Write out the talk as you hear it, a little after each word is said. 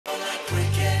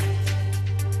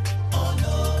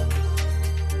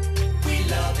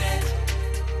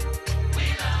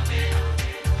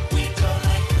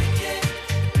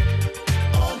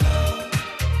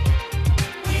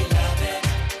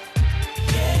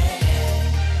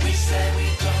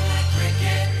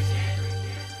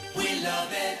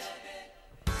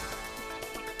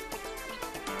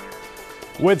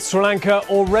With Sri Lanka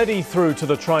already through to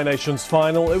the Tri-Nations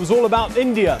final, it was all about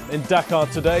India in Dakar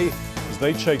today as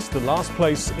they chased the last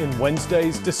place in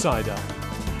Wednesday's decider.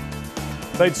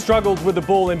 They'd struggled with the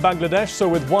ball in Bangladesh, so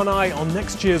with one eye on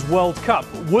next year's World Cup,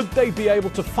 would they be able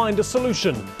to find a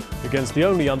solution against the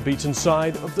only unbeaten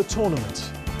side of the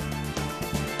tournament?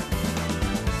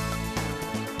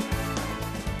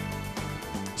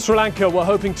 Sri Lanka were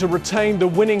hoping to retain the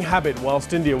winning habit,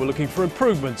 whilst India were looking for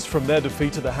improvements from their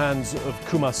defeat at the hands of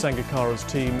Kumar Sangakkara's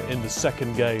team in the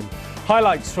second game.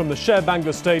 Highlights from the Sher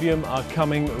Bangla Stadium are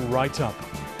coming right up.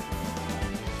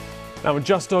 Now, in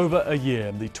just over a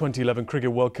year, the 2011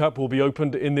 Cricket World Cup will be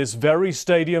opened in this very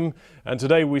stadium, and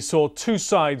today we saw two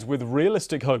sides with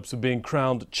realistic hopes of being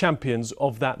crowned champions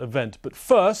of that event. But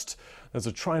first, there's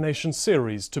a Tri-Nation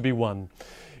series to be won.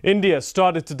 India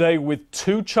started today with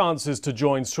two chances to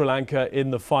join Sri Lanka in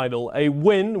the final. A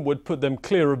win would put them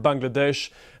clear of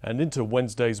Bangladesh and into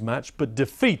Wednesday's match, but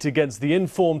defeat against the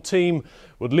informed team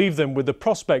would leave them with the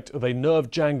prospect of a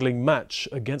nerve-jangling match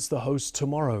against the hosts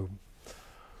tomorrow.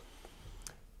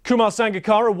 Kumar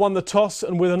Sangakkara won the toss,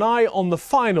 and with an eye on the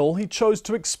final, he chose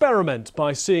to experiment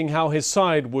by seeing how his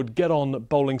side would get on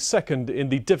bowling second in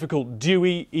the difficult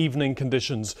dewy evening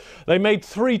conditions. They made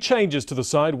three changes to the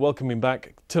side, welcoming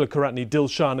back Tilakaratne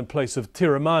Dilshan in place of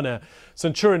Tiramana.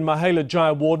 Centurion Mahela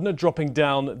Jayawardene dropping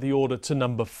down the order to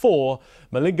number 4.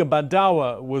 Malinga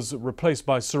Bandawa was replaced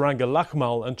by Suranga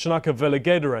Lakhmal, and Chanaka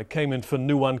Veligedara came in for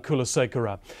Nuwan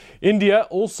Kulasekara. India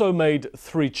also made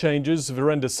three changes.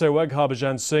 Virender Sehwag,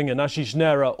 Harbhajan Singh and Ashish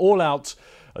Nehra all out.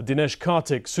 Dinesh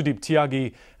Karthik, Sudeep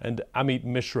Tyagi and Amit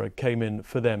Mishra came in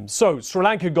for them. So Sri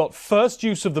Lanka got first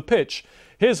use of the pitch.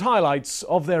 Here's highlights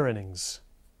of their innings.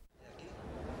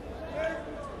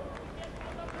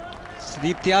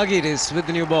 Sudeep Tyagi it is with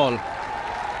the new ball.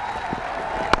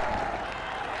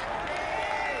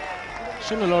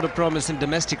 Shown a lot of promise in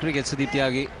domestic cricket, Sudeep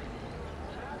Tyagi.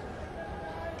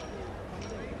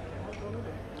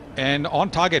 And on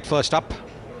target first up.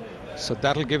 So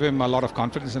that'll give him a lot of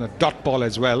confidence in a dot ball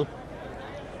as well.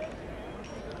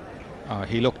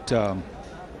 He looked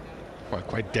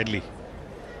quite deadly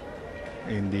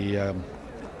in the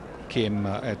game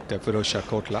at Firozshah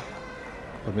Kotla.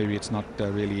 But maybe it's not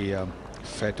really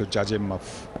fair to judge him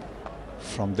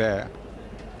from there.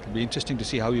 It'll be interesting to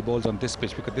see how he bowls on this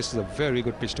pitch, because this is a very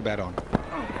good pitch to bat on.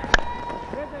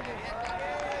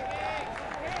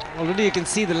 Already you can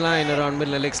see the line around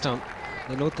middle leg stump.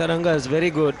 The no Taranga is very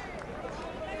good.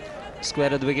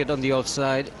 Square of the wicket on the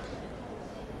offside.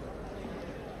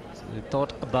 So they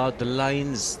thought about the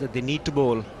lines that they need to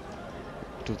bowl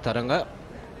to Taranga.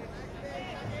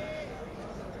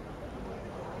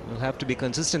 Will have to be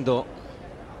consistent though.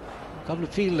 A couple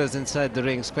of fielders inside the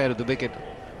ring, square of the wicket,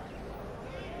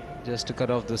 just to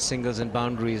cut off those singles and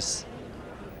boundaries.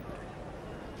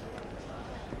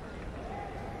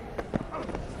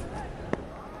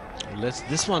 Let's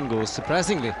this one go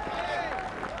surprisingly.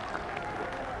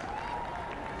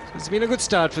 It's been a good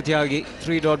start for Tyagi.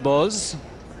 3 dot balls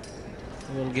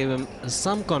will give him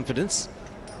some confidence.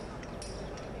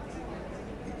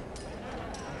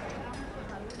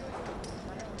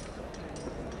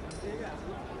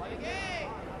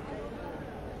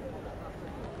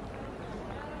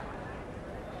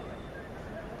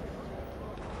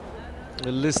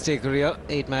 Realistic career,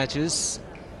 8 matches.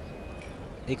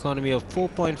 Economy of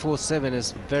 4.47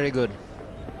 is very good.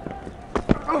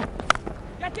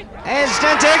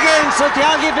 Instant taken, so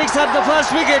Tyagi picks up the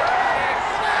first wicket.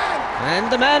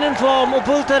 And the man in form,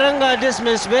 Upul Taranga,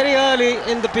 dismissed very early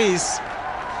in the piece.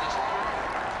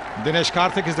 Dinesh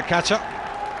Karthik is the catcher,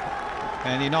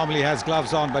 and he normally has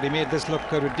gloves on, but he made this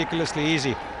look ridiculously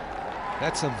easy.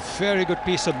 That's a very good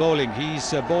piece of bowling.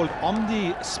 He's bowled on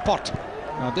the spot.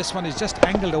 Now this one is just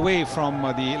angled away from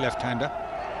the left-hander,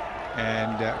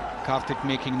 and Karthik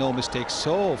making no mistakes.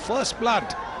 So first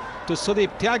blood to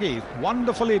Sudeep Tyagi,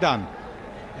 wonderfully done.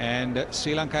 And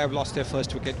Sri Lanka have lost their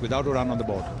first wicket without a run on the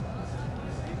board.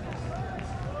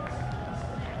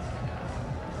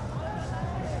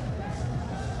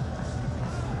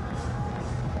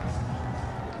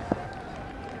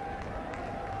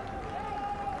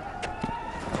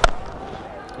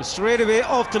 Straight away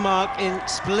off the mark in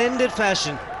splendid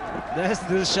fashion. There's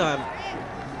Dilshan.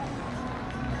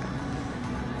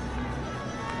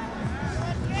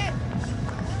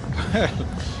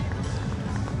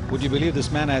 Would you believe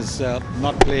this man has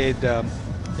not played the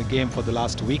game for the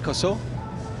last week or so?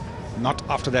 Not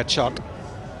after that shot.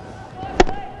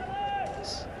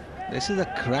 This is a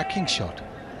cracking shot.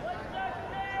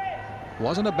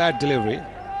 Wasn't a bad delivery,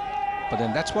 but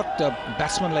then that's what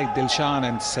batsmen like Dilshan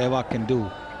and Sehwag can do.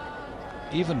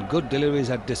 Even good deliveries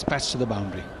are dispatched to the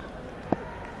boundary.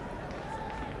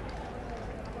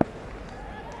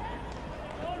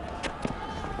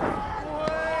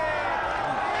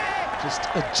 Just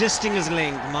adjusting his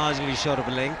length, marginally short of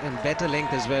a length, and better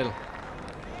length as well.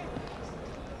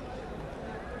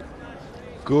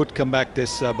 Good comeback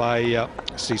this by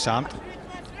Srisanth.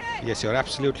 Yes, you're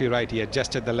absolutely right. He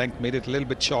adjusted the length, made it a little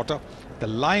bit shorter. The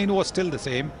line was still the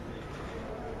same.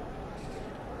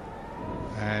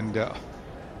 And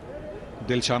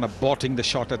Dilshan aborting the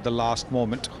shot at the last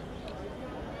moment.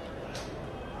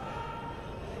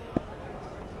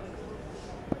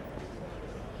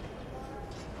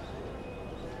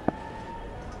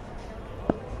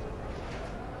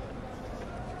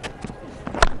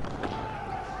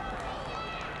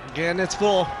 Again, it's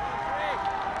 4.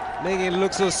 Making it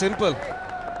look so simple.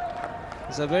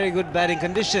 It's a very good batting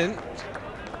condition,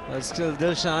 but still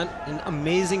Dilshan, an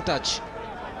amazing touch.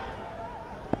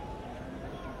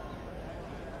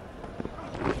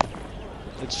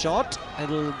 It's short,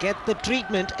 it'll get the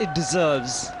treatment it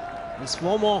deserves. There's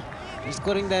 4 more. He's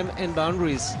scoring them in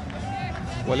boundaries.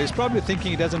 Well, he's probably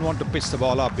thinking he doesn't want to pitch the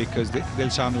ball up because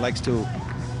Dilshan likes to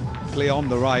play on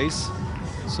the rise.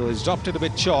 So he's dropped it a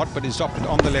bit short, but he's dropped it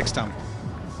on the leg stump.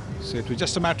 So it was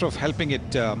just a matter of helping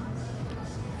it helping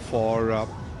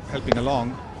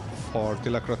along for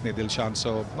Tilakratne Dilshan.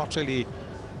 So not really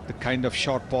the kind of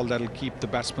short ball that'll keep the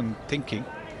batsman thinking.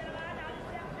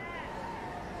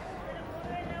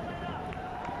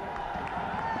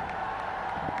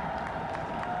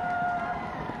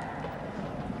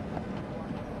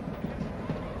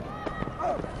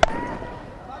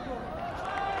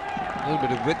 A little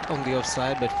bit of width on the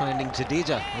offside, but finding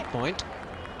Jadeja at point.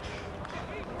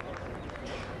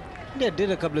 India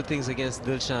did a couple of things against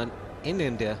Dilshan in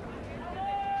India.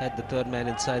 Had the third man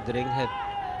inside the ring, had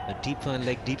a deep fine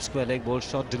leg, deep square leg, ball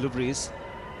short deliveries.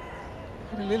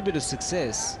 Had a little bit of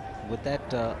success with that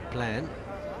plan.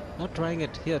 Not trying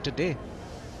it here today.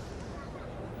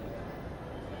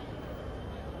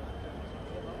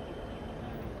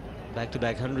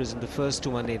 Back-to-back hundreds in the first 2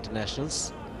 one-day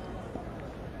internationals.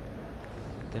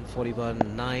 Then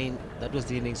 41-9, that was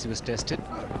the innings he was tested.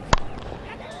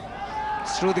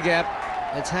 It's through the gap.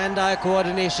 It's hand-eye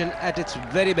coordination at its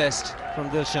very best from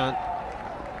Dilshan.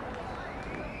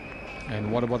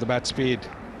 And what about the bat speed?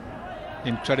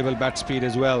 Incredible bat speed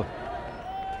as well.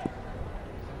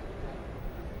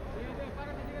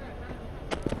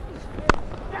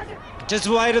 Just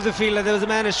wide of the fielder, there was a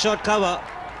man in short cover.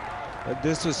 But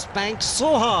this was spanked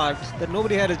so hard that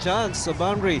nobody had a chance. So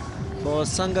boundary for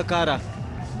Sangakkara.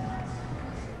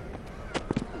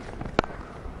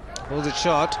 Holds it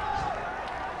short.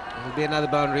 It will be another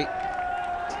boundary.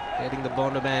 Getting the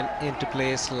bounder man into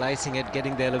place, slicing it,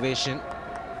 getting the elevation.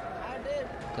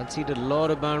 Conceded a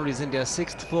lot of boundaries. India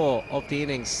 6th 4 of the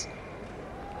innings.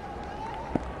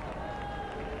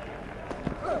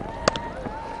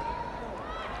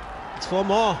 It's 4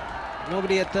 more.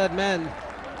 Nobody at third man.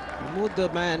 Moved the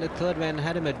man at third man,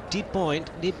 had him at deep point,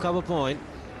 deep cover point.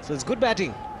 So it's good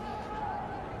batting.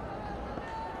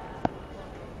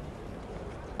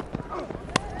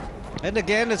 And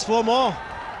again, it's 4 more.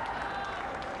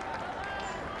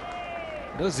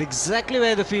 Knows exactly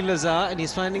where the fielders are, and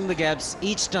he's finding the gaps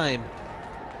each time.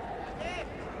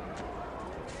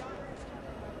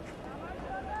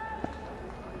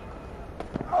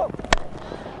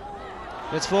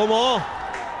 It's 4 more.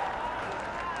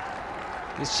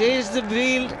 He's changed the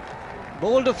field,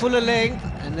 bowled a fuller length,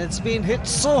 and it's been hit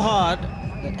so hard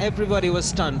that everybody was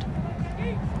stunned.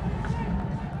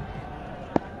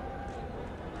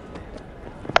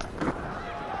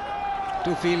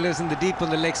 Two fielders in the deep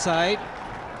on the leg side,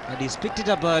 and he's picked it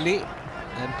up early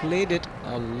and played it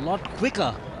a lot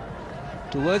quicker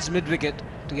towards mid-wicket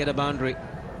to get a boundary.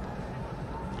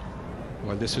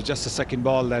 Well, this was just the second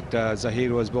ball that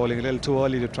Zahir was bowling a little too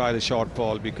early to try the short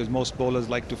ball, because most bowlers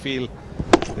like to feel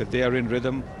that they are in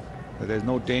rhythm, that there's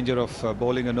no danger of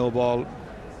bowling a no ball.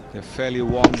 They're fairly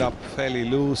warmed up, fairly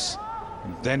loose,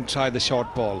 and then try the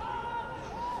short ball.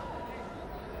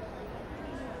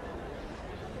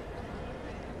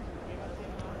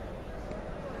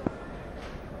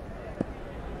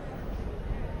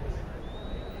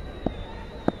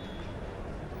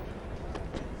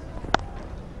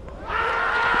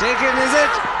 Taken, is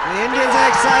it? The Indians are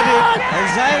excited, and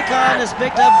Zahir Khan has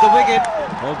picked up the wicket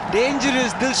of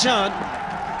dangerous Dilshan.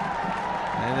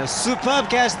 And a superb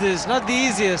catch this, not the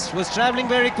easiest, was travelling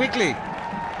very quickly.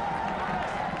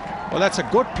 Well, that's a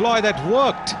good ploy that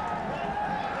worked.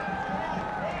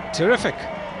 Terrific.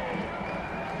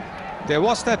 There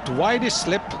was that widest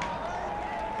slip,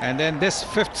 and then this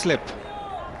fifth slip.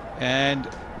 And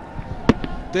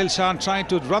Dilshan trying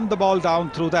to run the ball down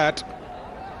through that.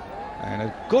 And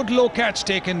a good low catch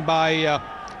taken by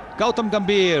Gautam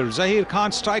Gambhir. Zahir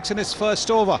Khan strikes in his first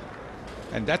over.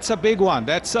 And that's a big one.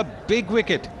 That's a big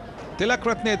wicket.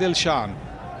 Tilakratne Dilshan.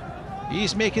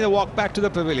 He's making a walk back to the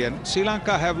pavilion. Sri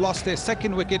Lanka have lost their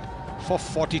second wicket for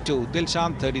 42.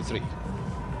 Dilshan 33.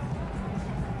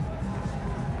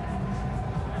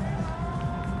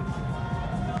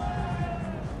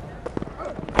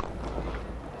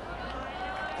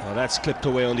 Oh, that's clipped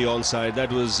away on the onside.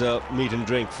 That was meat and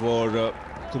drink for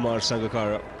Kumar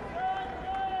Sangakkara.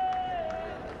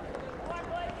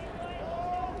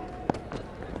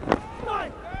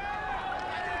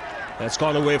 That's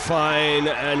gone away fine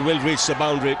and will reach the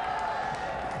boundary.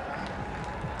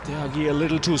 Tyagi a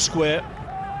little too square.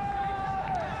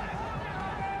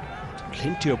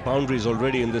 Plenty of boundaries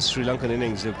already in this Sri Lankan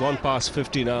innings. They've gone past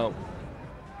 50 now.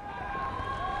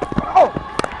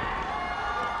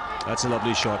 That's a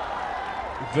lovely shot.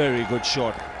 Very good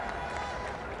shot.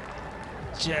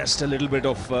 Just a little bit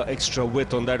of extra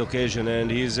width on that occasion,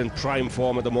 and he's in prime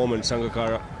form at the moment,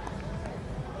 Sangakkara.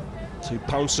 So he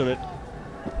pounced on it.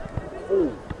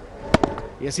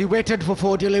 Yes, he waited for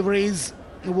 4 deliveries.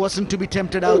 He wasn't to be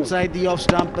tempted outside the off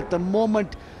stump, but the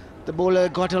moment the bowler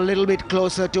got a little bit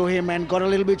closer to him and got a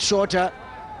little bit shorter,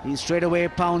 he straight away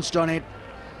pounced on it.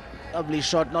 Lovely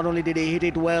shot. Not only did he hit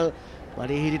it well, but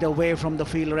he hit it away from the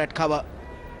fielder at cover.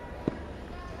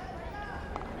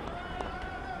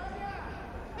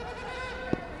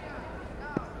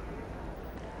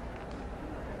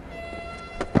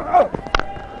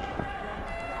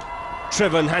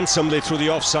 Driven handsomely through the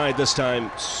offside this time.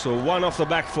 So one off the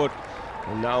back foot,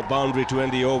 and now boundary to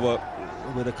end the over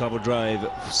with a cover drive.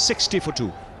 60 for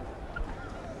 2.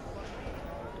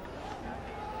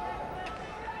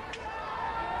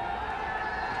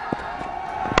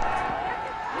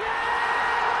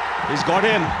 He's got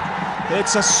him.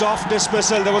 It's a soft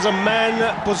dismissal. There was a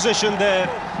man position there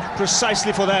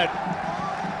precisely for that.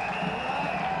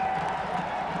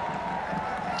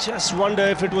 Just wonder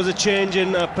if it was a change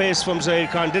in pace from Zaid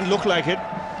Khan. Didn't look like it.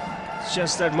 It's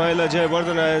just that Mahela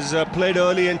Jayawardene has played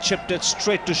early and chipped it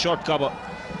straight to short cover.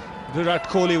 Virat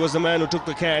Kohli was the man who took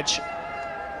the catch.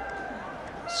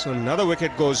 So another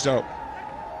wicket goes down.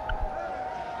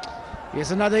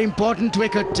 Yes, another important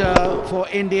wicket for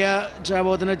India.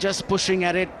 Jayawardene just pushing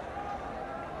at it.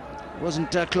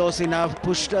 Wasn't close enough,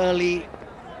 pushed early.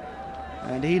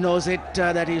 And he knows it,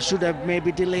 that he should have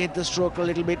maybe delayed the stroke a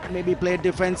little bit, maybe played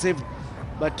defensive.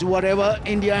 But whatever,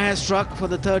 India has struck for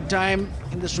the 3rd time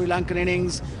in the Sri Lankan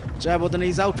innings. Jayawardene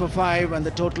is out for 5 and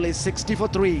the total is 60 for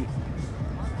 3.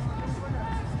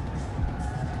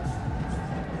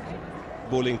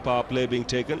 Bowling power play being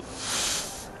taken.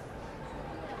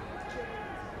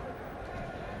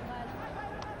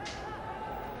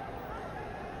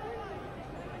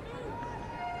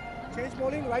 Change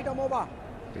bowling, right arm over.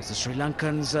 Yes, the Sri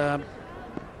Lankans,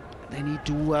 they need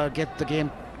to get the game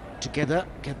together,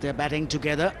 get their batting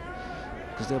together,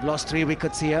 because they've lost 3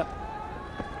 wickets here.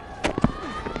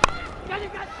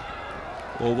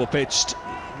 Overpitched.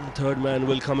 The 3rd man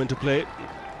will come into play.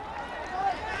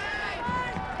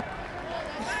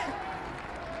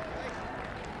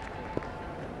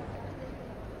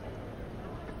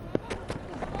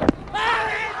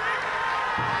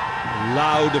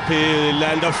 Loud appeal,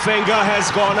 and the finger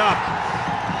has gone up.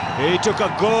 He took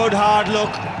a good hard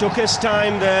look, took his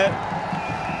time there.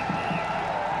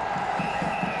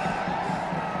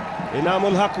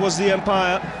 Inamul Haq was the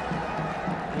umpire.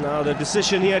 Now the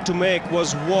decision he had to make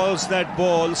was that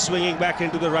ball swinging back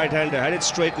into the right-hander, had it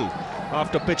straightened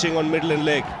after pitching on middle and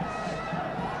leg.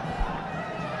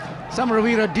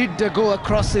 Samaraweera did go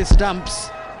across his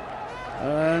stumps.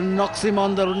 Knocks him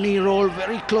on the knee roll,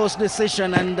 very close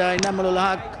decision, and Inamul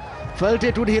Haq felt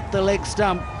it would hit the leg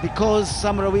stump because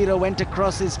Samaraweera went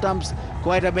across his stumps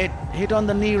quite a bit, hit on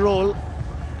the knee roll.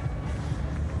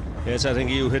 Yes, I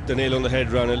think you hit the nail on the head,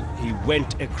 Ranil. He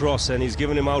went across and he's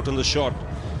given him out on the shot.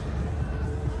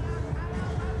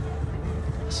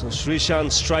 So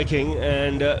Srishant striking,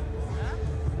 and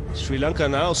Sri Lanka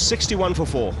now 61 for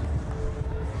 4.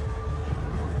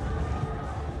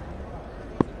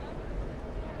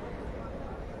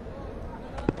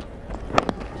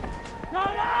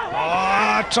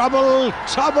 Trouble,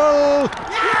 trouble.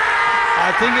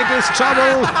 I think it is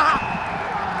trouble.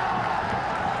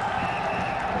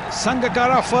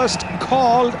 Sangakkara first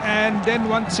called, and then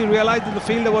once he realized that the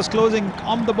fielder was closing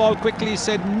on the ball quickly, he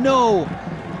said no.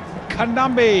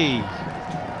 Kandambe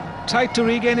tried to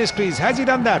regain his crease. Has he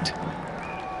done that?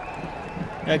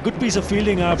 A good piece of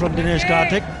fielding from Dinesh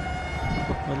Karthik.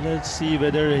 Well, let's see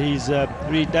whether he's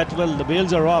read that well. The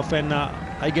bails are off, and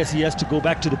I guess he has to go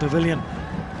back to the pavilion.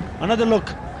 Another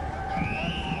look.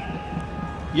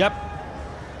 Yep,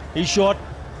 he's short.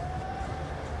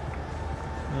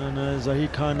 And Zahir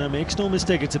Khan makes no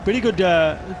mistake. It's a pretty good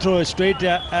throw straight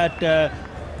at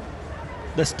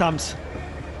the stumps.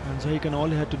 And Zahir Khan, all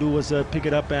he had to do was pick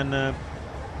it up and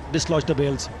dislodge the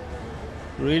bails.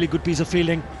 Really good piece of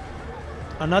fielding.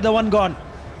 Another one gone.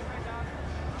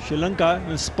 Sri Lanka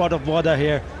in a spot of bother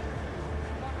here.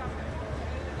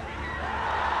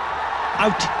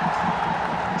 Out.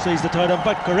 Says the third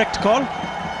umpire. Correct call.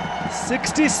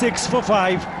 66 for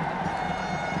 5.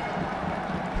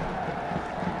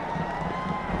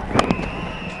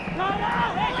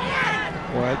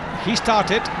 Well, he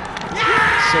started,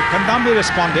 so Kandambi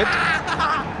responded,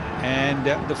 and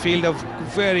the fielder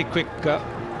very quick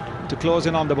to close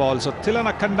in on the ball. So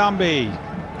Tilana Kandambi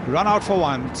run out for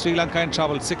 1. Sri Lanka in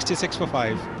trouble. 66 for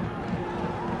 5.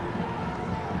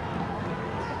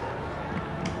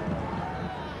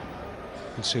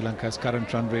 Sri Lanka's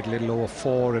current run rate little over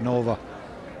 4 and over.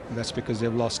 That's because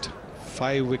they've lost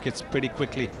 5 wickets pretty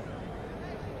quickly.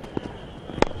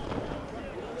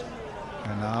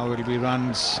 And now it'll be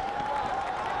runs,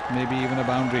 maybe even a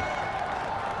boundary.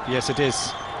 Yes, it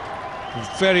is.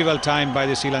 Very well timed by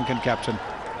the Sri Lankan captain.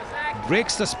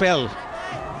 Breaks the spell.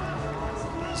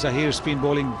 Zahir's been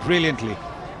bowling brilliantly.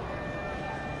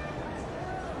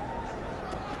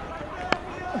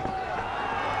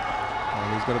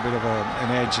 He's got a bit of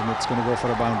an edge, and it's going to go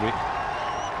for a boundary.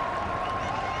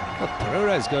 But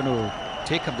Pereira is going to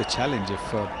take up the challenge. If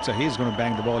Zahir is going to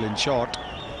bang the ball in short,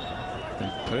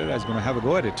 then Pereira is going to have a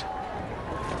go at it.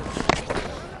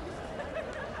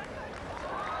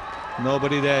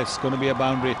 Nobody there. It's going to be a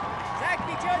boundary.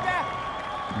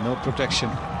 No protection.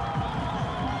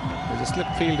 There's a slip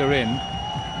fielder in.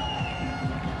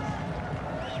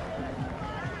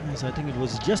 Yes, I think it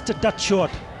was just a touch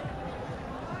short,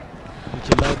 which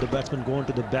allowed the batsman go on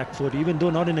to the back foot, even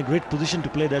though not in a great position to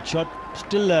play that shot.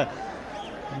 Still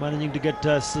managing to get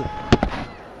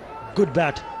good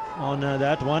bat on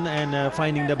that one and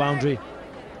finding the boundary.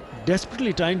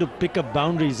 Desperately trying to pick up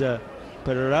boundaries,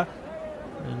 Pereira,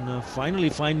 and finally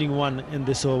finding one in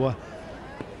this over.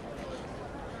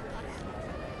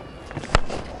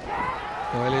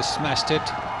 Well, he smashed it.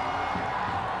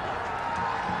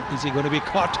 Is he going to be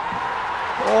caught?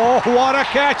 Oh, what a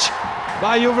catch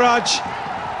by Yuvraj.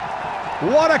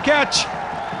 What a catch.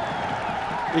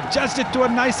 He judged it to a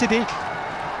nicety. It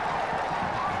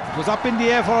was up in the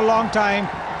air for a long time.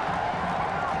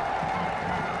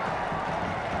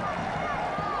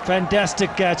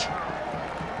 Fantastic catch.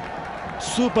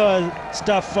 Super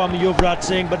stuff from Yuvraj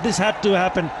Singh, but this had to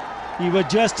happen. He was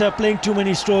just playing too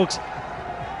many strokes.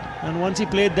 And once he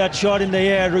played that shot in the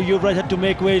air, Yuvraj had to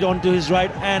make way onto his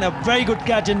right, and a very good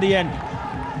catch in the end.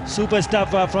 Super stuff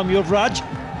from Yuvraj.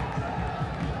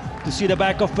 To see the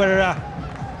back of Pereira.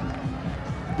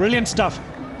 Brilliant stuff.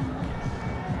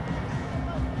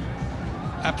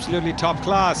 Absolutely top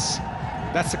class.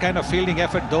 That's the kind of fielding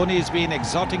effort Dhoni has been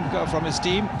exhorting from his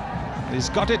team. He's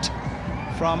got it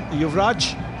from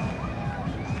Yuvraj.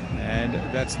 And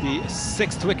that's the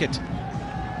 6th wicket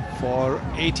for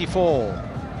 84.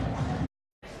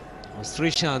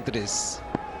 Srishant it is.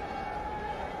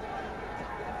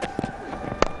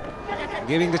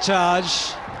 Giving the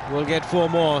charge. We'll get 4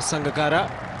 more. Sangakkara.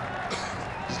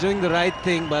 He's doing the right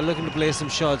thing by looking to play some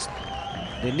shots.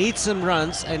 They need some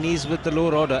runs, and he's with the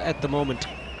lower order at the moment.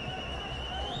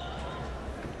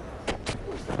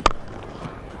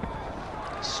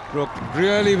 Stroked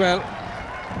really well.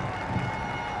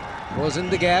 Was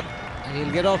in the gap, and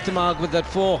he'll get off the mark with that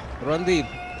 4. Randeep.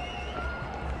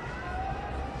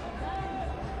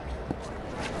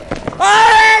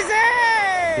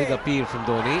 Big appeal from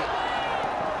Dhoni.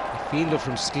 A fielder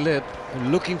from slip,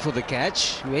 looking for the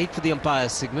catch. Wait for the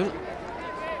umpire's signal.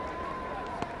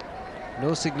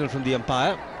 No signal from the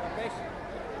umpire.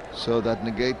 So that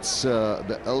negates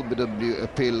the LBW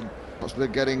appeal, possibly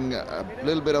getting a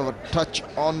little bit of a touch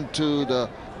onto the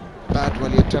bat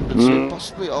when he attempted to,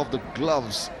 possibly off the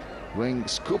gloves,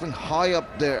 scooping high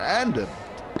up there, and a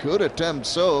good attempt.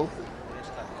 So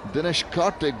Dinesh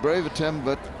Karthik, brave attempt,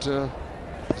 but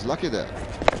he's lucky there.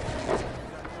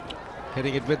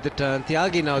 Hitting it with the turn.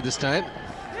 Tyagi now this time.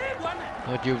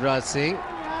 Not Yuvraj Singh.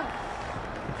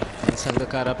 And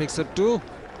Sangakkara picks up 2.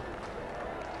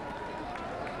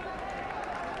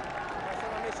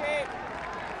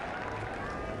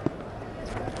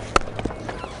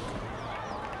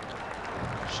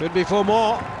 Should be 4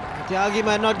 more. Tyagi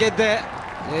might not get there.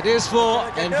 It is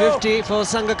 4 and 50 for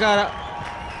Sangakkara.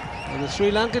 And the Sri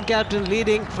Lankan captain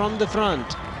leading from the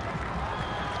front.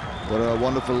 What a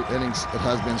wonderful innings it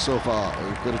has been so far.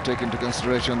 You could have taken into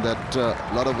consideration that a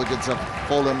lot of wickets have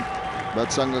fallen, but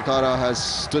Sangakkara has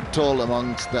stood tall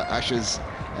amongst the ashes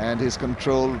and he's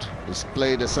controlled, he's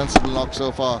played a sensible knock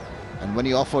so far, and when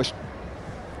you offer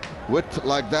width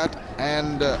like that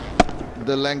and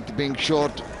the length being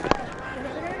short,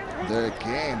 there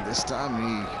again, this time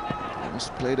he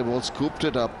almost played a ball, scooped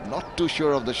it up, not too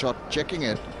sure of the shot, checking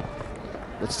it,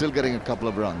 but still getting a couple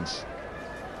of runs.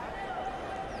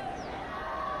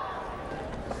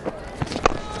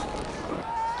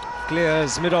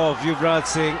 Clears mid-off, Yuvraj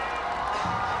Singh.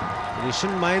 And you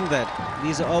shouldn't mind that.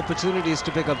 These are opportunities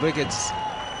to pick up wickets.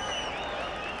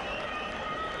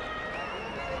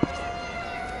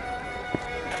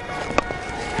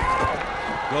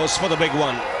 Goes for the big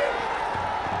one.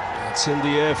 It's in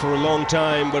the air for a long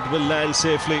time, but will land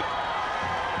safely. And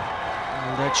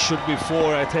that should be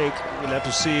 4, I think. We'll have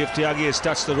to see if Tyagi has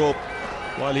touched the rope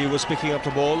while he was picking up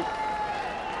the ball.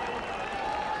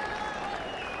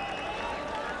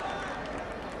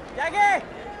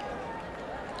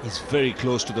 He's very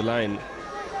close to the line.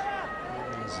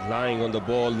 He's lying on the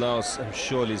ball now, and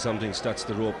surely something's touched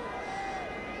the rope.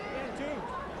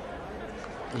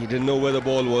 He didn't know where the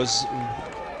ball was.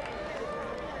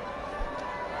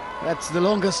 That's the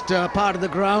longest part of the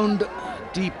ground.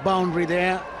 Deep boundary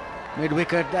there.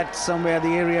 Mid-wicket, that's somewhere the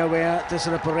area where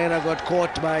Thisara Pereira got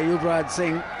caught by Yuvraj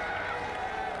Singh.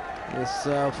 Yes,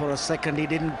 for a second he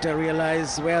didn't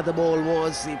realise where the ball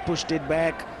was. He pushed it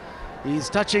back.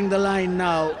 He's touching the line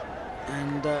now,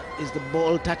 and is the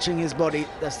ball touching his body?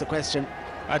 That's the question.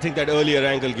 I think that earlier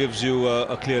angle gives you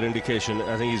a clear indication.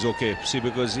 I think he's okay. See,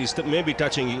 because he's maybe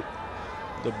touching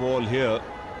the ball here.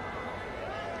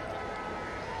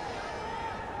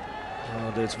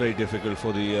 It's very difficult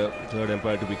for the third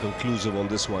umpire to be conclusive on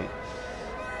this one.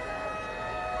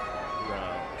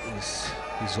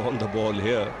 He's on the ball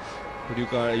here, but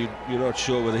you're not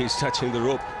sure whether he's touching the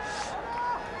rope.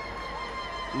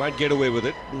 Might get away with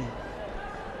it.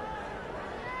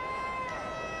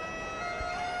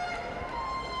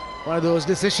 One of those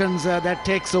decisions that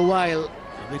takes a while,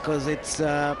 because it's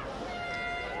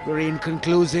very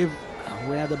inconclusive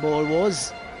where the ball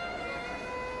was.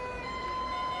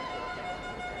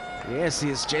 Yes,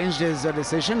 he's changed his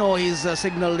decision, or he's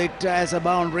signalled it as a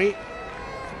boundary.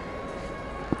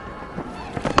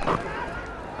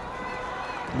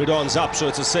 Mid-on's up, so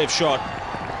it's a safe shot.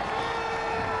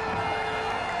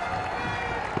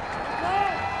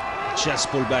 Just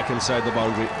pulled back inside the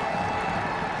boundary.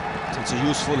 So it's a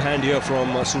useful hand here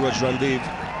from Suraj Randeep.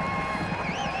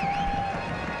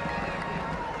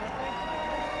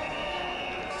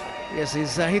 Yes,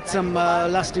 he's hit some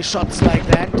lusty shots like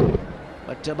that,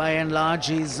 but by and large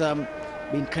he's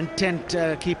been content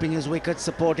keeping his wicket,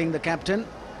 supporting the captain.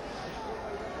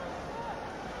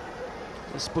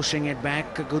 Just pushing it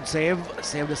back, a good save,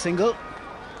 saved a single.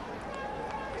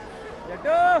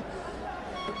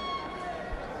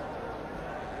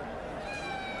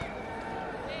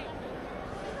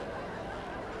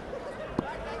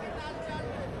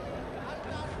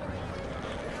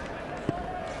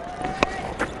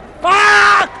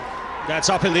 That's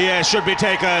up in the air, should be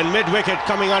taken. Mid-wicket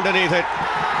coming underneath it.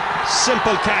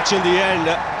 Simple catch in the end.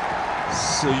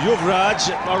 So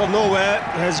Yuvraj, out of nowhere,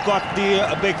 has got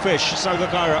the big fish,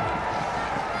 Sangakkara.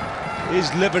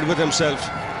 He's livid with himself.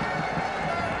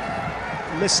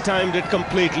 Mistimed it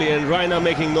completely, and Raina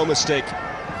making no mistake.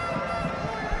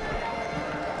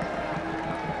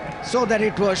 So that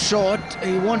it was short.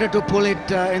 He wanted to pull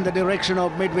it in the direction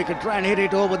of mid-wicket, try and hit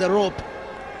it over the rope.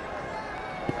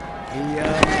 He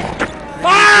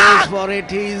goes for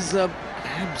it. He's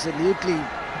absolutely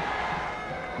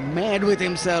mad with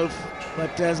himself,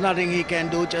 but there's nothing he can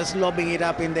do, just lobbing it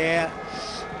up in the air.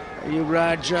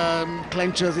 Yuvraj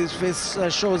clenches his fists,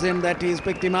 shows him that he's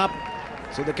picked him up.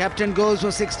 So the captain goes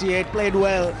for 68, played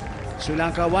well. Sri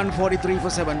Lanka 143 for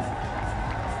 7.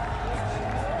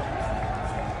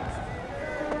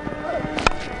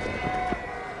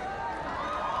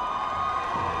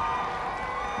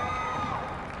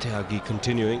 Tyagi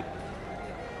continuing.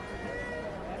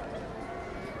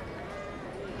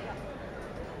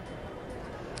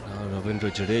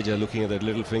 Ravindra Jadeja looking at that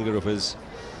little finger of his.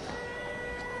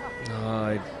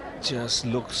 It just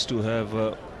looks to have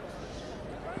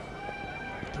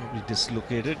probably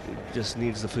dislocated. It just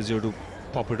needs the physio to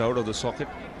pop it out of the socket.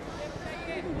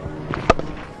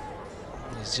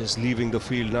 He's just leaving the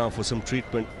field now for some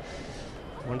treatment.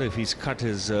 Wonder if he's cut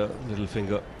his little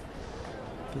finger.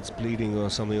 If it's bleeding or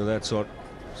something of that sort.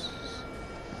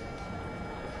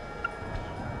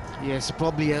 Yes,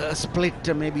 probably a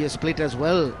split, maybe a split as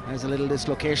well as a little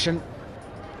dislocation.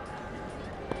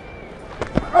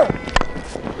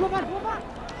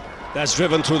 That's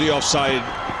driven through the offside.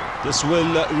 This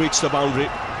will reach the boundary.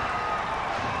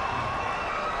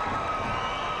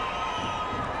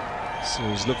 So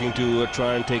he's looking to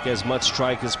try and take as much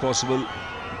strike as possible.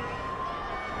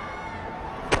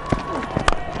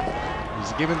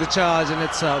 He's given the charge and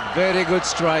it's a very good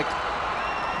strike.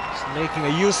 He's making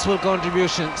a useful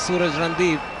contribution. Suraj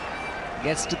Randeep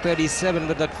gets to 37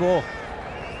 with that 4.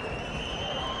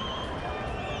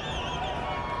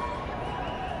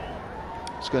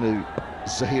 It's going to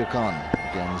Zahir Khan.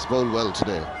 Again, he's bowled well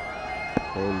today.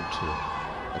 Bowled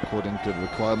according to the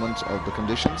requirements of the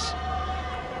conditions.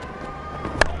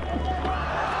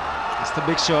 It's the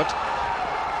big shot.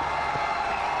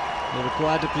 They're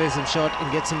required to play some shot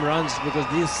and get some runs because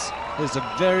this is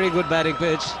a very good batting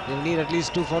pitch. They'll need at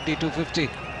least 240, 250.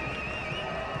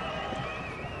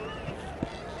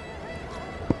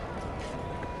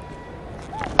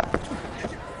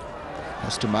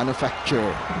 Has to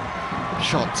manufacture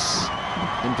shots.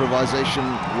 Improvisation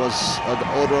was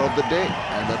the order of the day,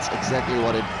 and that's exactly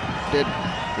what it did.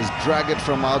 Is drag it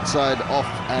from outside off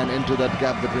and into that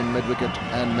gap between mid-wicket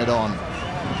and mid-on.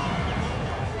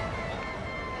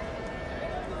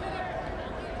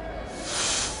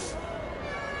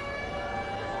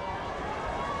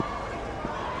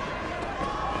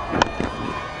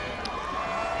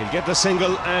 He'll get the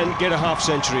single and get a half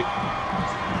century.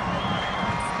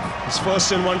 His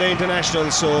first in one-day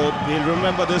international, so he'll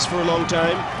remember this for a long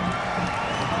time.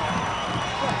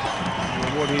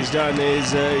 And what he's done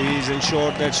is he's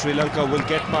ensured that Sri Lanka will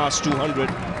get past 200.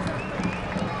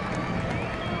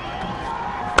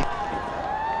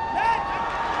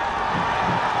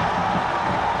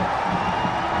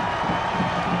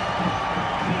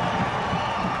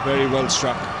 Very well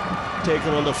struck,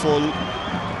 taken on the full.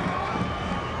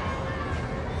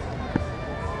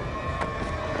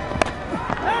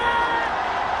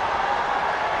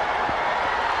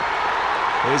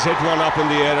 He's hit one up in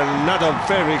the air, and another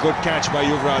very good catch by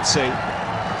Yuvraj Singh.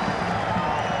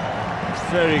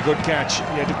 Very good catch.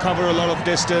 He had to cover a lot of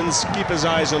distance, keep his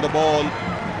eyes on the ball,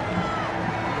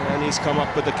 and he's come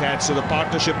up with the catch, so the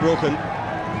partnership broken.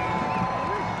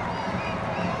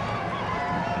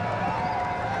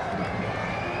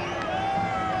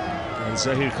 And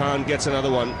Zahir Khan gets another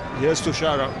one. Here's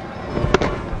Tushara.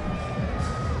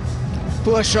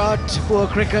 Poor shot, poor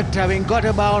cricket, having got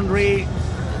a boundary.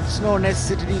 There's no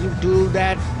necessity to do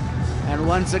that. And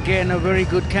once again, a very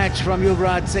good catch from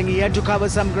Yuvraj Singh. He had to cover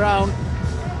some ground.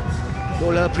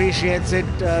 Bowler appreciates it.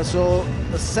 So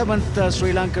the 7th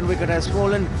Sri Lankan wicket has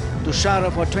fallen to Shara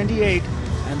for 28,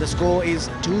 and the score is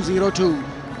 2-0-2.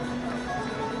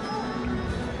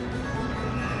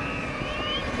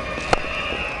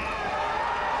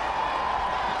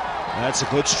 That's a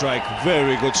good strike,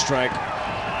 very good strike.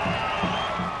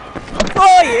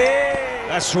 Oh yeah!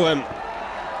 That's through him.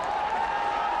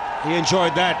 He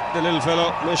enjoyed that, the little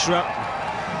fellow, Mishra.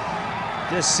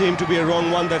 Just seemed to be a wrong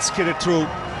one that skidded through.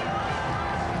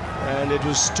 And it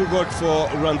was too good for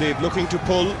Randeep, looking to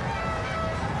pull,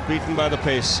 beaten by the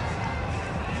pace.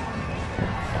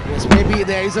 Yes, maybe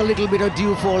there is a little bit of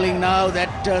dew falling now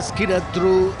that skidded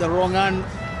through the wrong un.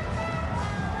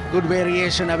 Good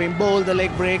variation, having bowled the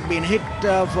leg break, been hit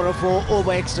for a 4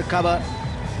 over extra cover.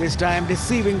 This time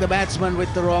deceiving the batsman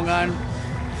with the wrong un.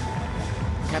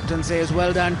 Captain says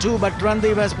well done too, but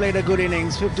Randeep has played a good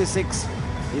innings, 56.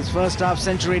 His first half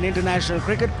century in international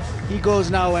cricket. He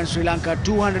goes now, and Sri Lanka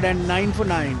 209 for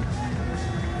 9.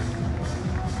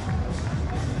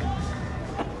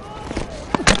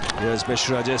 Here's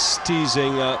Mishra just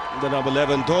teasing the number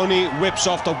 11. Dhoni whips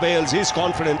off the bails, he's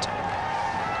confident.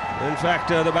 In fact,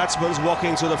 the batsman's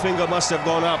walking, so the finger must have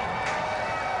gone up.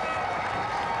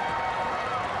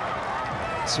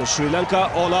 So Sri Lanka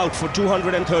all out for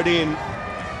 213.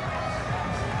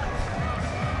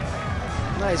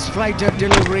 Nice flighted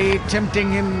delivery,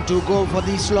 tempting him to go for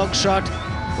the slog shot,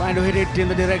 trying to hit it in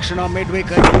the direction of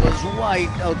mid-wicket. It was wide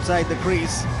outside the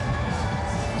crease.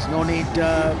 There's no need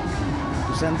to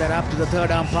send that up to the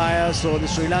third umpire, so the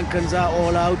Sri Lankans are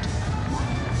all out.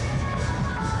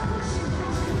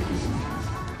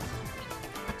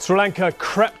 Sri Lanka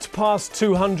crept past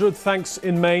 200 thanks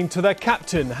in main to their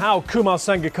captain. How Kumar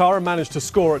Sangakkara managed to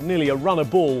score at nearly a run a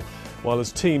ball while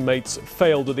his teammates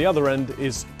failed at the other end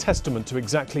is testament to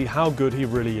exactly how good he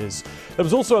really is. There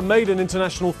was also a maiden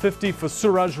international 50 for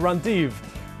Suraj Randeep,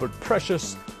 but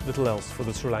precious little else for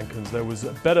the Sri Lankans. There was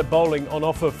better bowling on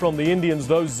offer from the Indians,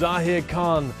 though. Zahir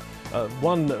Khan,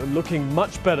 one looking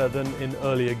much better than in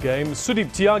earlier games.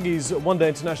 Sudeep Tyagie's one-day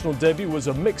international debut was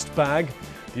a mixed bag.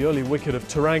 The early wicket of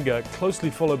Taranga, closely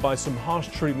followed by some harsh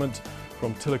treatment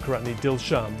from Tilakaratne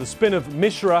Dilshan. The spin of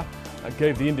Mishra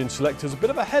gave the Indian selectors a bit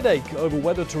of a headache over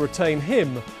whether to retain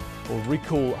him or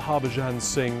recall Harbhajan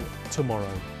Singh tomorrow.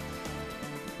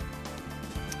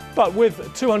 But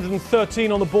with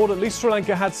 213 on the board, at least Sri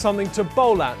Lanka had something to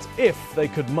bowl at if they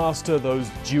could master those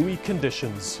dewy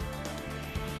conditions.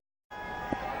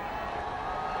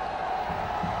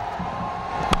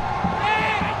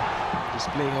 Just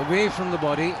playing away from the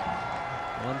body.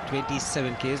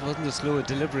 127 Ks, wasn't the slower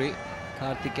delivery.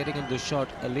 Karthik getting on the shot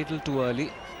a little too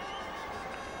early.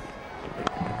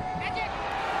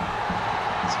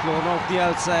 It's flown off the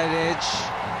outside edge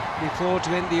before to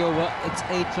end the over. It's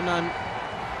 8 for none.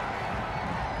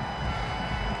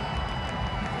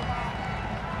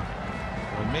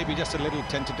 Well, maybe just a little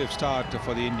tentative start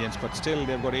for the Indians, but still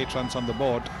they've got 8 runs on the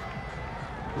board.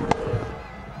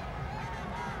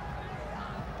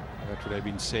 That would have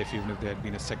been safe even if there had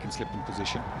been a second slip in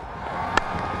position.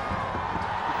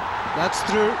 That's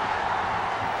through.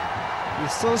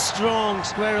 He's so strong,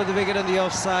 square of the wicket on the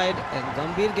offside, and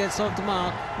Gambhir gets off the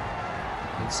mark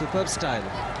in superb style.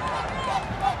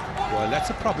 Well, that's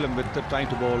a problem with trying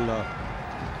to bowl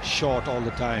short all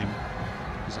the time,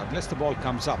 because unless the ball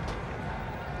comes up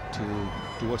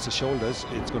towards the shoulders,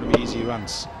 it's going to be easy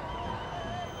runs.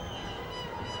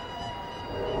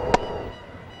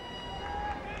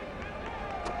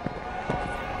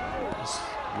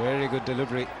 Very good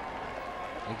delivery.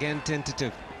 Again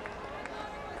tentative.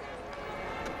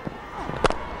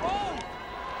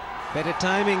 Better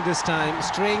timing this time,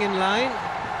 straying in line.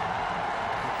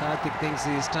 Karthik thinks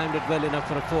he's timed it well enough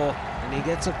for a 4, and he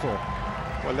gets a 4.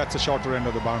 Well, that's the shorter end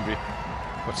of the boundary,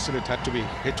 but still it had to be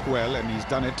hit well, and he's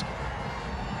done it.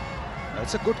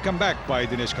 That's a good comeback by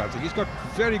Dinesh Karthik. He's got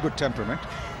very good temperament.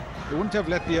 He wouldn't have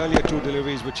let the earlier 2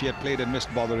 deliveries which he had played and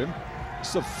missed bother him.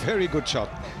 It's a very good shot.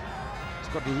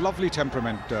 He's got lovely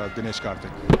temperament, Dinesh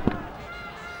Karthik.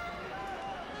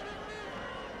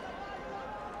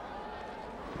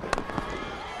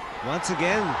 Once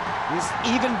again, he's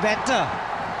even better,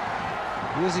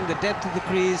 using the depth of the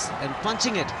crease and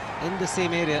punching it in the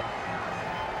same area.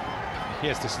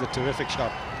 Yes, this is a terrific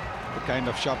shot, the kind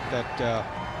of shot that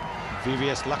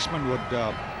VVS Lakshman would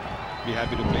be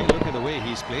happy to play. Look at the way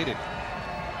he's played it.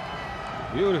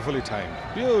 Beautifully timed,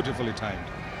 beautifully timed.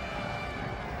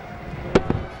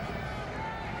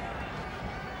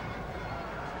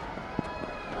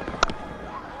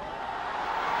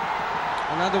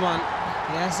 Another one.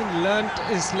 He hasn't learnt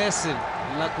his lesson,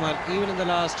 Lakmal, even in the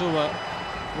last over.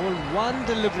 Bowled 1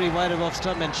 delivery wide of off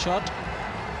stump and shot.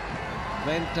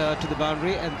 Went to the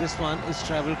boundary, and this one is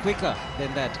travelled quicker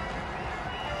than that.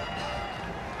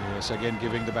 Yes, again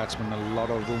giving the batsman a lot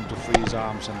of room to free his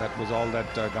arms, and that was all that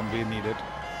Gambhir needed.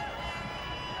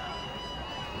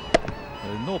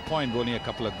 There's no point bowling a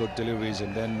couple of good deliveries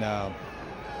and then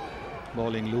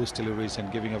bowling loose deliveries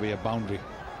and giving away a boundary.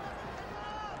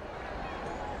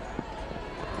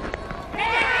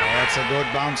 That's a good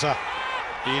bouncer.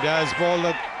 He does bowl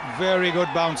a very good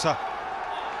bouncer.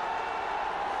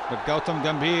 But Gautam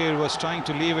Gambhir was trying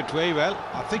to leave it very well.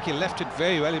 I think he left it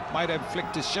very well. It might have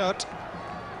flicked his shirt.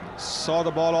 Saw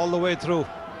the ball all the way through.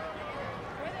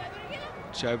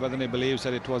 Jayawardene believes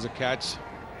that it was a catch.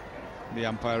 The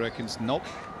umpire reckons nope.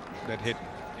 That hit.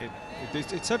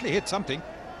 It certainly hit something.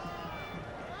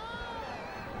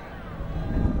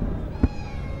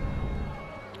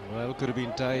 Well, could have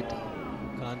been tight.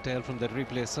 Can't tell from that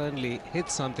replay. Certainly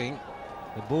hit something.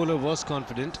 The bowler was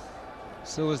confident.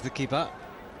 So was the keeper.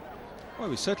 Well,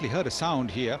 we certainly heard a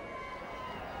sound here.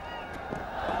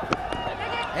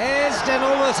 Edged and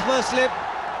over first slip.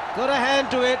 Got a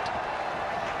hand to it.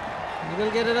 He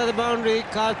will get another boundary.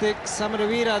 Karthik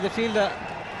Samaravira, the fielder,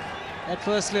 at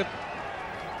first slip.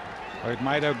 Or it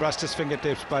might have brushed his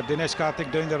fingertips, but Dinesh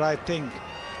Karthik doing the right thing.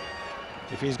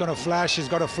 If he's going to flash, he's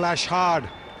got to flash hard.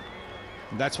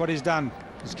 And that's what he's done.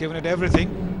 He's given it everything.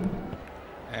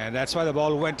 And that's why the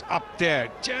ball went up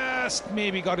there. Just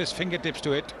maybe got his fingertips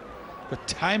to it. The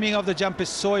timing of the jump is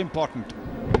so important.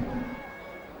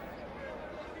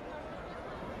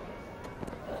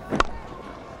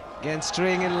 Again,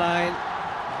 straying in line.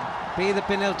 Pay the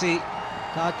penalty.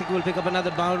 Karthik will pick up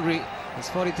another boundary. It's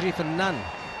 43 for none.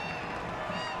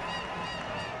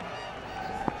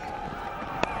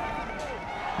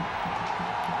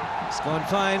 It's gone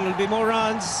fine. Will be more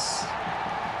runs.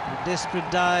 A desperate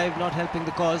dive, not helping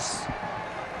the cause.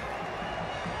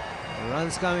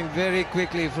 Runs coming very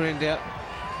quickly for India.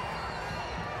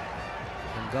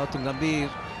 And Gautam Gambhir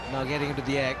now getting into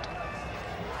the act.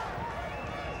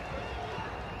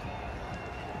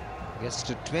 Gets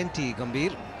to 20,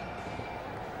 Gambhir.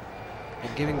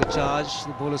 And giving the charge,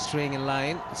 the bowler straying in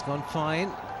line. It's gone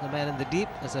fine. The man in the deep,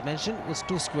 as I mentioned, was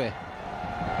 2 square.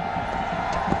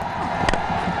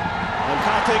 And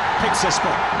Karthik picks his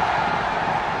spot.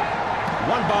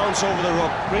 1 bounce over the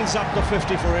rope, brings up the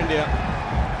 50 for India.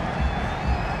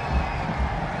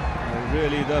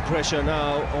 really the pressure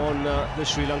now on the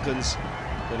Sri Lankans.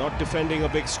 They're not defending a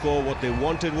big score. What they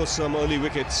wanted was some early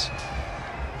wickets.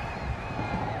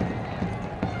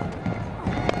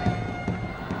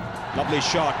 Lovely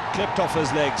shot, clipped off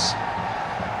his legs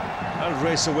and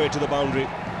race away to the boundary.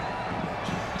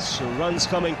 So runs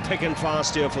coming thick and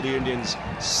fast here for the Indians.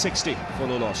 60 for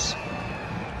no loss.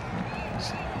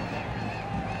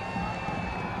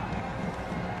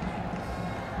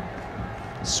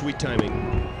 Sweet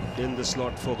timing in the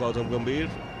slot for Gautam Gambhir,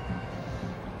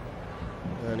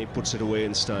 and he puts it away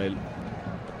in style.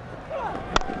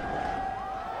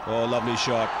 Oh, lovely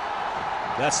shot.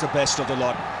 That's the best of the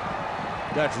lot.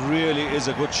 That really is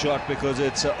a good shot because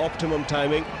it's optimum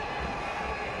timing.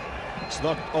 It's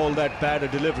not all that bad a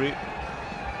delivery,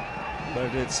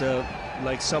 but it's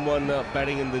like someone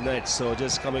batting in the net, so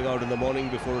just coming out in the morning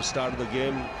before the start of the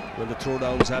game when the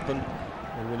throwdowns happen,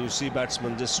 and when you see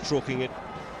batsmen just stroking it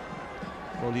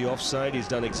on the offside, he's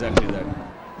done exactly that.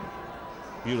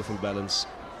 Beautiful balance.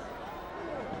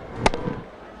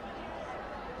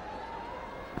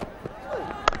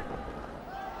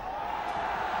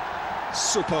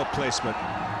 Superb placement.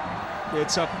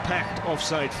 It's a packed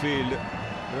offside field.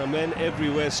 There are men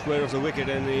everywhere square of the wicket,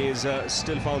 and he's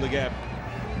still found the gap.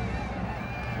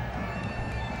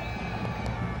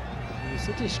 He's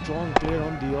such a strong player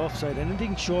on the offside.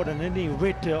 Anything short and any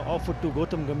weight offered to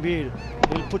Gautam Gambhir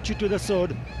will put you to the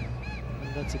sword.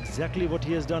 And that's exactly what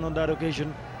he has done on that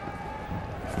occasion.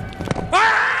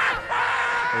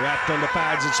 Wrapped on the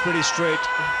pads, it's pretty straight.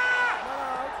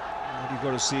 What you've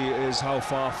got to see is how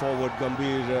far forward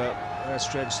Gambhir has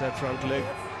stretched that front leg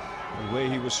and where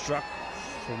he was struck.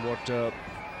 From what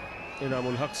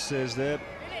Inamul Haq says there,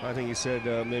 I think he said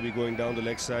maybe going down the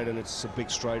leg side, and it's a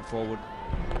big stride forward.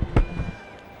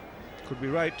 Could be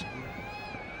right.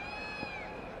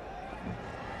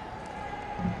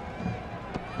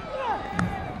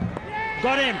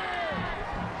 Got him!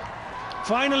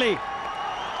 Finally!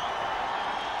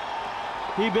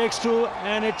 He breaks through,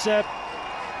 and it's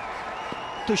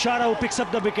Tushara who picks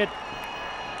up the wicket.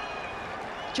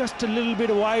 Just a little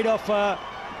bit wide of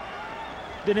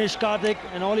Dinesh Karthik,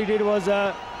 and all he did was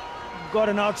got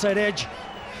an outside edge.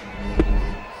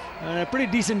 And a pretty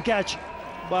decent catch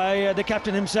by the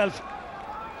captain himself.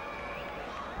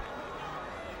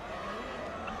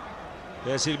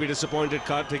 Yes, he'll be disappointed.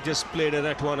 Karthik just played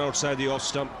that one outside the off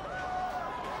stump.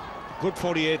 Good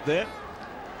 48 there.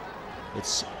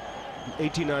 It's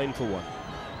 89 for 1.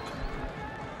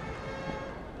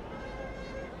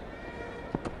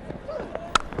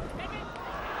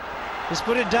 He's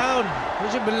put it down.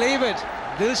 Would you believe it?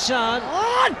 Dilshan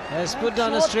has put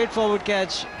down a straightforward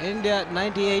catch. India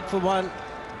 98 for 1.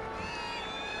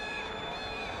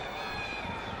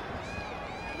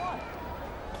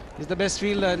 He's the best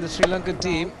fielder in the Sri Lankan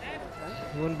team.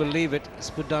 You wouldn't believe it. He's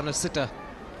put down a sitter.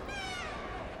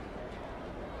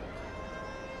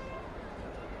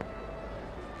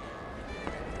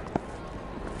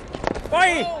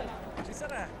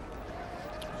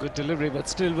 Good delivery, but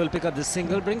still will pick up the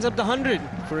single. Brings up the 100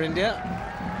 for India.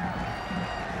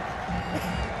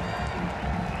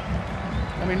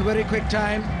 I mean, very quick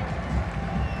time.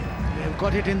 They've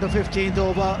got it in the 15th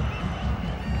over.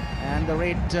 And the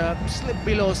rate slipped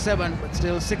below 7, but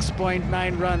still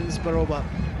 6.9 runs per over.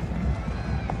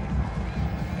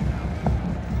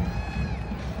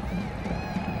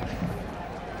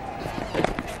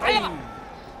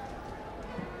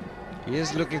 He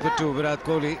is looking for 2, Virat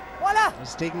Kohli.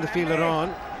 He's taking the fielder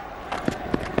on.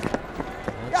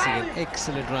 Once again,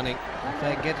 excellent running. In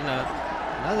fact, getting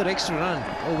another extra run.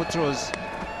 Overthrows.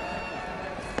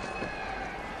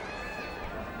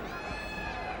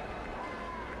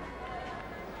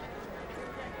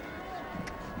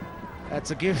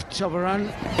 That's a gift of a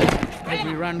run.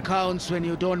 Every run counts when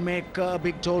you don't make a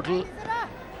big total.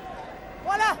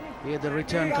 Here the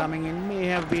return coming in may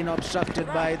have been obstructed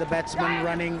by the batsman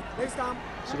running.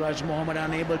 Suraj Mohammed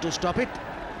unable to stop it,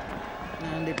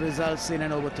 and it results in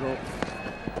an overthrow.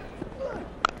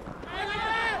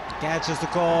 Catches the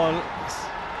call.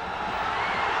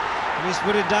 And he's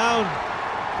put it down.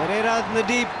 Pereira in the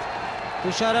deep.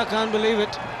 Tushara can't believe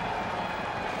it.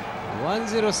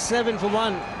 107 for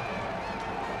 1.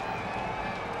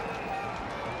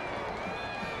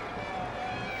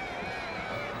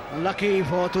 Lucky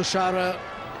for Tushara,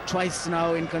 twice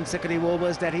now in consecutive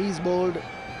overs that he's bowled.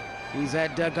 He's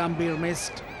had Gambhir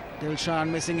missed, Dilshan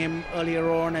missing him earlier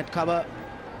on at cover.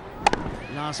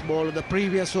 Last ball of the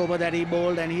previous over that he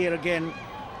bowled, and here again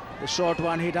the short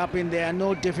one hit up in there.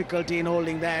 No difficulty in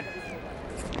holding that.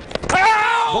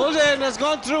 Bolden has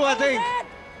gone through, I think.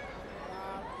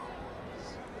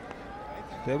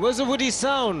 There was a woody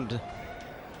sound.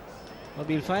 Well,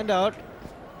 we'll find out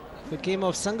if it came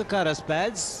off Sangakkara's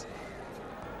pads.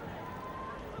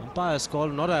 Umpire's call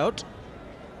not out.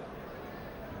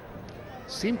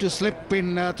 Seemed to slip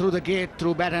in through the gate,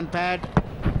 through bat and pad.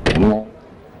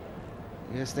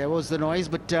 Yes, there was the noise,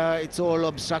 but it's all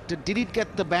obstructed. Did it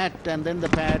get the bat and then the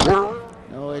pad?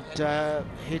 No, it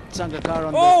hit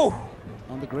Sangakkara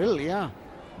on the grill, yeah.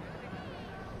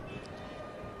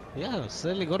 Yeah,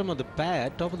 certainly got him on the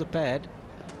pad, top of the pad.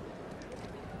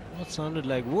 What sounded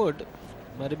like wood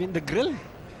might have been the grill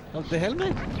of the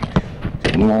helmet.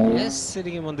 Yes,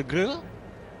 sitting him on the grill.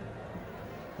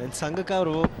 Then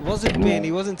Sangakkara was in pain,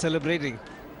 he wasn't celebrating.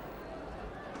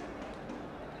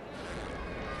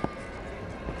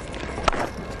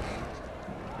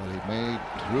 Well, he made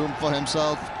room for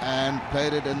himself and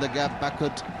played it in the gap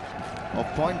backward of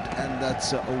point, and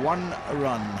that's 1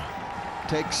 run.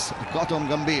 Takes Gautam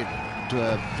Gambhir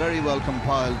to a very well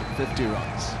compiled 50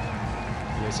 runs.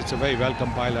 Yes, it's a very well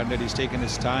compiled 100. He's taken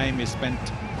his time, he spent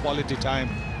quality time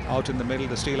out in the middle.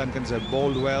 The Sri Lankans have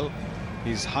bowled well.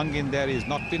 He's hung in there, he's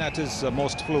not been at his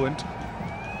most fluent.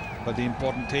 But the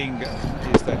important thing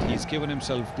is that he's given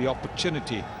himself the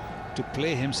opportunity to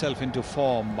play himself into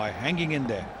form by hanging in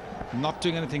there. Not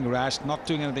doing anything rash, not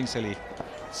doing anything silly.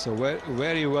 So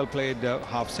very well played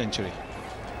half century.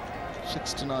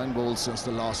 69 balls since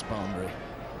the last boundary.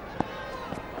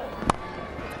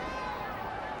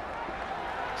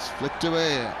 It's flicked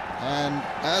away, and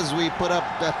as we put up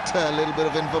that little bit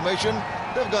of information,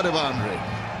 they've got a boundary.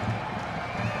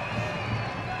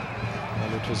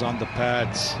 Well, it was on the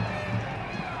pads,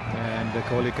 and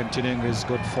Kohli continuing his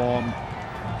good form,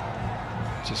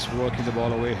 just working the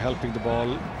ball away, helping the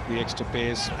ball, the extra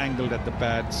pace, angled at the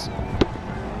pads.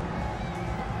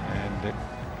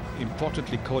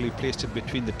 Importantly, Kohli placed it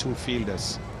between the two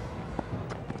fielders.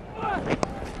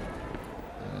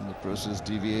 And the process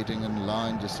deviating in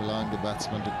line, just allowing the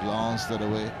batsman to glance that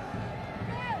away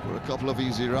for a couple of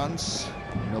easy runs.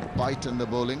 No bite in the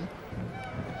bowling.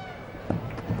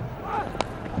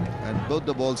 And both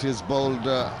the balls he's bowled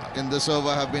in this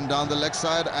over have been down the leg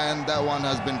side, and that one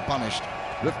has been punished.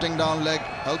 Drifting down leg,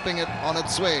 helping it on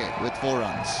its way with 4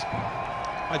 runs.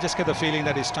 I just get the feeling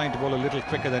that he's trying to bowl a little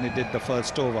quicker than he did the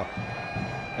first over,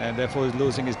 and therefore he's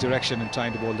losing his direction and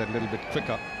trying to bowl that little bit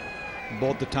quicker.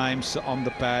 Both the times on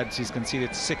the pads he's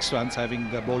conceded 6 runs, having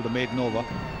bowled a maiden over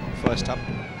first up.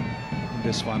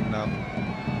 This one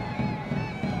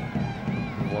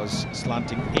was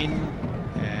slanting in,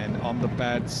 and on the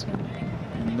pads,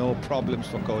 no problems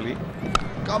for Kohli.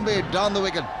 Gambhir down the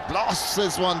wicket, blasts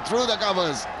this one through the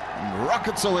covers and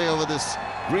rockets away over this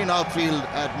green outfield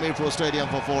at Mirpur Stadium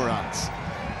for 4 runs.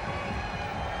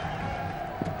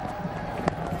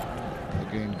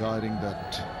 Again guiding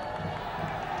that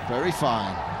very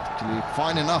fine, actually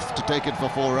fine enough to take it for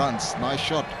 4 runs. Nice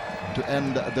shot to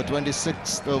end the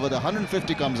 26th over. The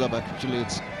 150 comes up, actually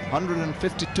it's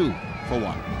 152 for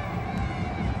 1.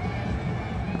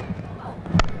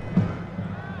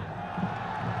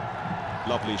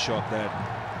 Lovely shot there.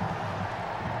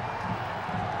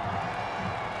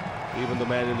 Even the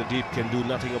man in the deep can do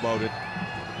nothing about it.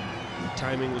 The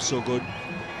timing was so good.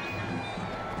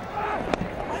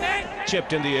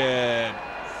 Chipped in the air.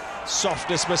 Soft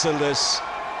dismissal this.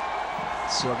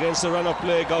 So against the run of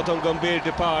play, Gautam Gambhir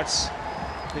departs.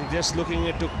 I think just looking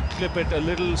at to clip it a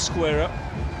little squarer.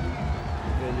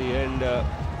 In the end,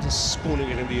 just spooning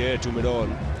it in the air to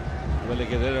mid-on.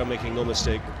 Well, making no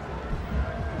mistake.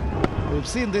 We've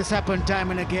seen this happen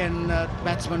time and again,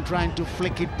 batsman trying to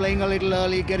flick it, playing a little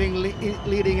early, getting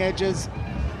leading edges.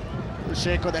 The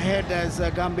shake of the head as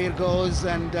Gambhir goes,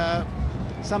 and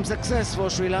some success for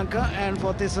Sri Lanka and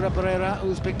for Thisara Perera,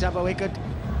 who's picked up a wicket.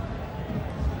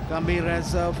 Gambhir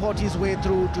has fought his way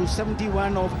through to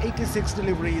 71 of 86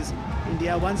 deliveries.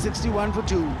 India 161 for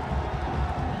 2.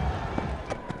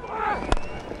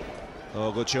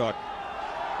 Oh, good shot.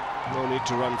 No need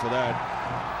to run for that.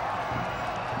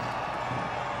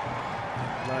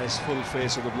 Nice full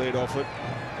face of the blade off it.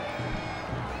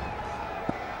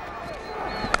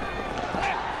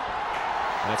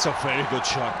 That's a very good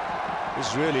shot.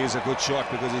 This really is a good shot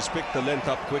because he's picked the length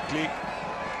up quickly.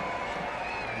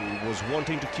 He was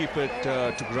wanting to keep it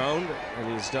to ground,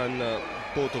 and he's done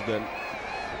both of them.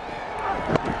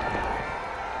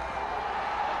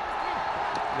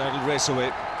 That'll race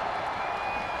away.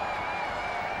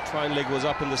 Fine leg was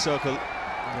up in the circle.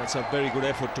 That's a very good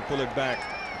effort to pull it back.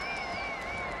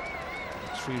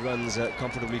 3 runs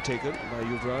comfortably taken by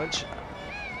Yuvraj.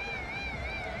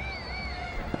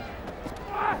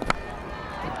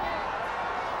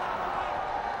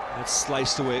 That's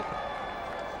sliced away.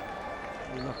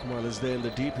 Lakmal is there in the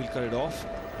deep, he'll cut it off.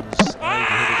 He's trying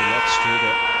to hit it a lot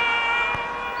straighter.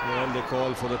 And they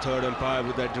call for the third umpire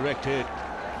with that direct hit.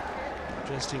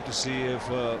 Interesting to see if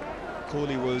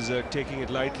Kohli was taking it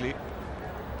lightly.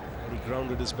 Had he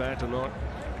grounded his bat or not?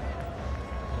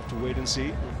 Have to wait and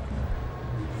see.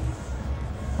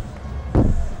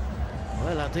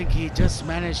 Well, I think he just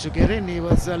managed to get in. He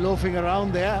was loafing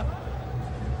around there.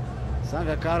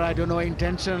 Sangakkara, I don't know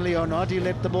intentionally or not, he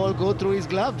let the ball go through his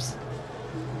gloves.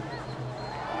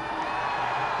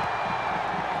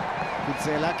 Could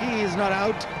say lucky he's not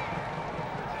out.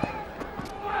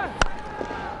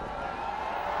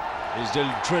 He's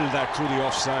drilled that through the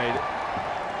offside.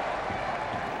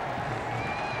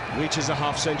 Reaches a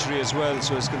half century as well,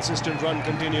 so his consistent run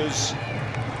continues.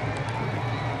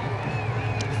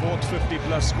 Fourth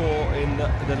 50-plus score in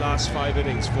the last 5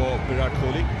 innings for Virat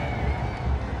Kohli.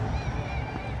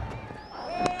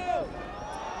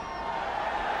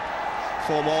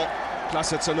 Four more,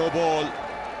 plus it's a no ball.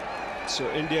 So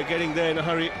India getting there in a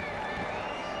hurry.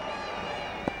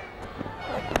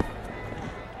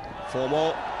 4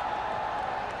 more.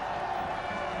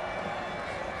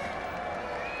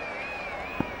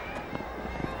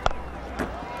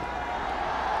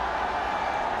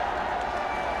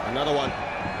 Another one.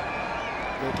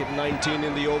 Make it 19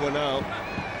 in the over now.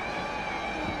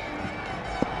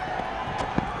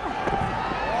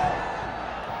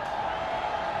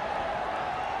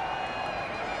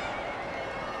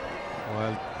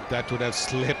 Well, that would have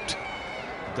slipped.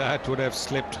 That would have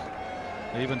slipped.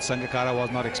 Even Sangakkara was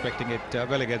not expecting it.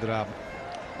 Velagadra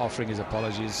offering his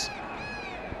apologies.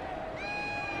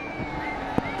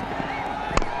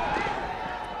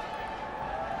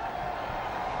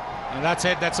 And that's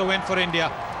it. That's a win for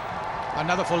India.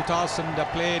 Another full toss and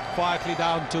played quietly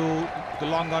down to the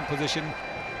long on position.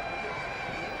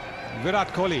 Virat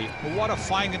Kohli, what a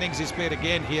fine innings he's played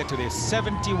again here today.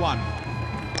 71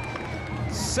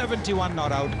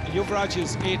 not out. Yuvraj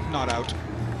is 8 not out.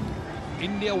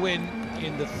 India win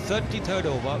in the 33rd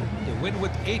over. They win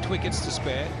with 8 wickets to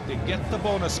spare. They get the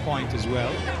bonus point as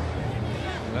well.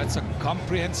 That's a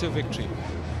comprehensive victory.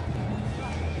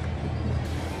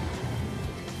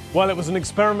 Well, it was an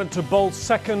experiment to bowl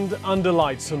second under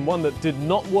lights, and one that did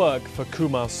not work for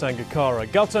Kumar Sangakkara.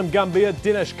 Gautam Gambhir,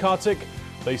 Dinesh Karthik,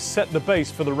 they set the base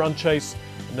for the run chase,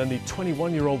 and then the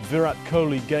 21-year-old Virat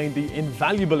Kohli gained the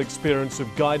invaluable experience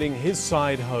of guiding his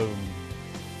side home.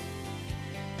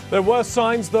 There were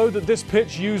signs, though, that this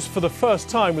pitch, used for the first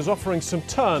time, was offering some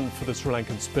turn for the Sri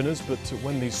Lankan spinners. But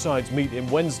when these sides meet in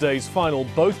Wednesday's final,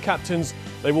 both captains,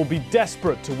 they will be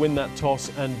desperate to win that toss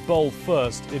and bowl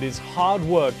first. It is hard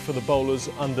work for the bowlers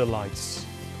under lights.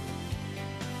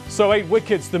 So 8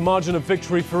 wickets, the margin of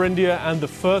victory for India, and the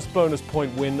first bonus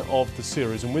point win of the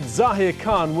series. And with Zahir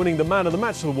Khan winning the Man of the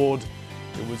Match award,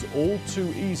 it was all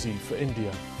too easy for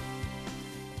India.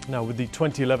 Now, with the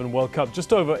 2011 World Cup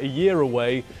just over a year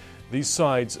away, these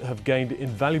sides have gained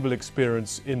invaluable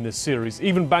experience in this series.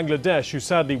 Even Bangladesh, who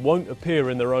sadly won't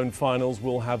appear in their own finals,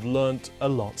 will have learnt a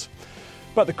lot.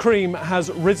 But the cream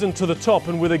has risen to the top,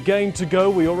 and with a game to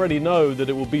go, we already know that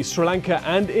it will be Sri Lanka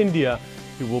and India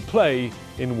who will play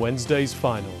in Wednesday's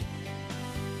final.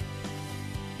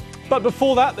 But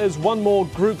before that, there's one more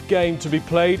group game to be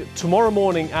played. Tomorrow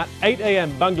morning at 8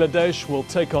 AM, Bangladesh will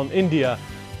take on India.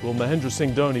 Will Mahendra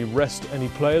Singh Dhoni rest any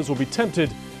players, or be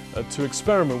tempted to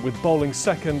experiment with bowling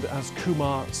second as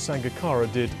Kumar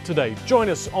Sangakkara did today? Join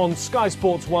us on Sky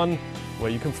Sports 1, where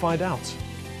you can find out.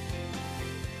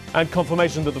 And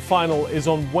confirmation that the final is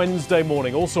on Wednesday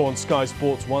morning, also on Sky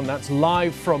Sports 1. That's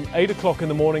live from 8 o'clock in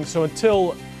the morning. So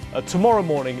until tomorrow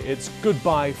morning, it's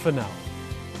goodbye for now.